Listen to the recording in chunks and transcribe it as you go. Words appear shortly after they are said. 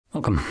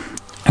Welcome.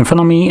 In front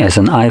of me is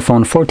an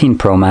iPhone 14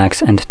 Pro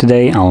Max, and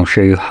today I'll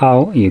show you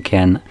how you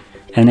can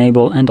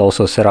enable and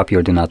also set up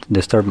your Do Not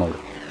Disturb mode.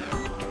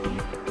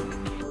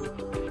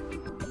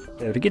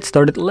 So to get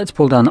started, let's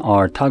pull down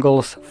our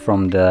toggles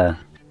from the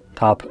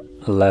top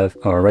left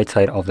or right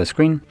side of the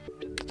screen,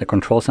 the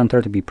control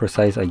center to be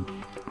precise. I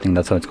think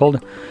that's how it's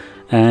called.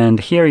 And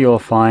here you'll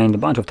find a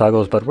bunch of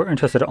toggles, but we're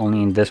interested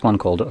only in this one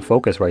called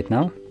Focus right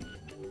now.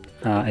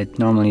 I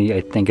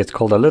think it's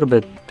called a little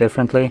bit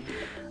differently,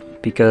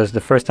 because the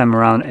first time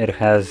around it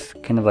has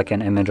kind of like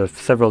an image of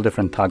several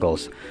different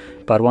toggles,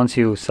 but once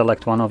you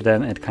select one of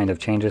them it kind of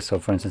changes. So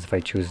for instance, if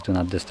I choose Do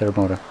Not Disturb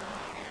mode,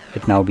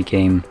 it now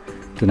became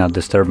Do Not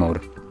Disturb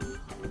mode.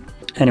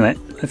 Anyway,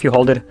 if you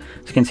hold it,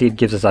 as you can see, it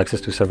gives us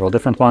access to several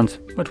different ones,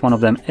 which one of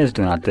them is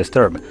Do Not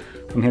Disturb.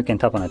 From here you can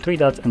tap on the three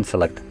dots and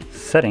select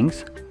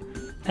Settings,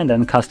 and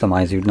then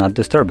customize your Do Not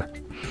Disturb.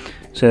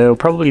 So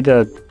probably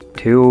the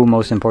two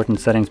most important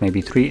settings, maybe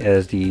three,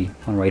 is the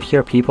one right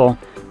here, People.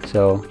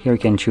 So here you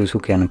can choose who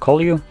can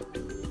call you.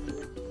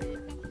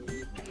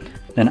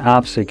 Then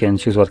apps, so you can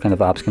choose what kind of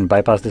apps can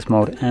bypass this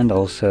mode, and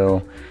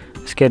also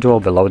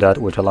schedule below that,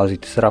 which allows you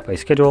to set up a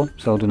schedule.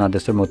 So Do Not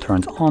Disturb mode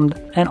turns on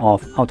and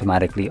off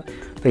automatically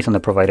based on the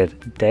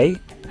provided day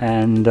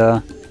and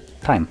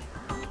time.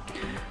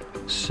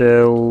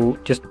 So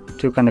just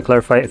to kind of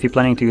clarify, if you're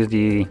planning to use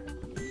the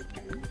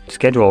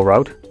schedule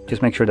route,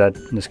 just make sure that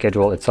the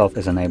schedule itself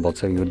is enabled.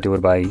 So you would do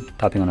it by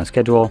tapping on a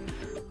schedule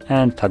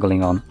and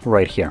toggling on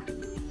right here.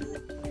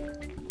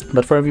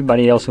 But for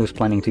everybody else who's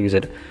planning to use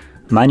it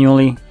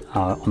manually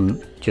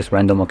on just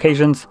random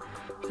occasions,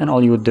 then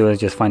all you would do is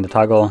just find the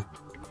toggle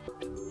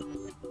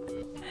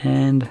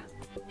and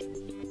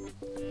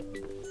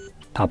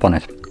tap on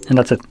it. And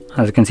that's it.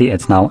 As you can see,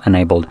 it's now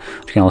enabled.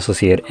 You can also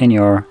see it in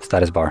your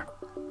status bar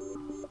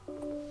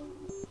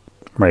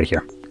right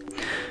here.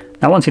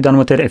 Now once you're done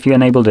with it, if you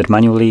enabled it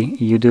manually,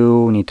 you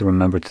do need to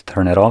remember to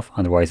turn it off,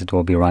 otherwise it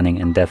will be running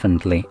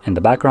indefinitely in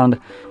the background,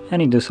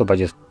 and you do so by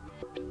just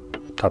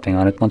tapping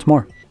on it once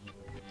more.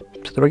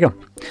 So there we go.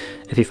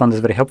 If you found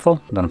this very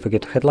helpful, don't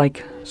forget to hit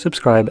like,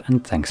 subscribe,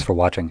 and thanks for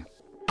watching.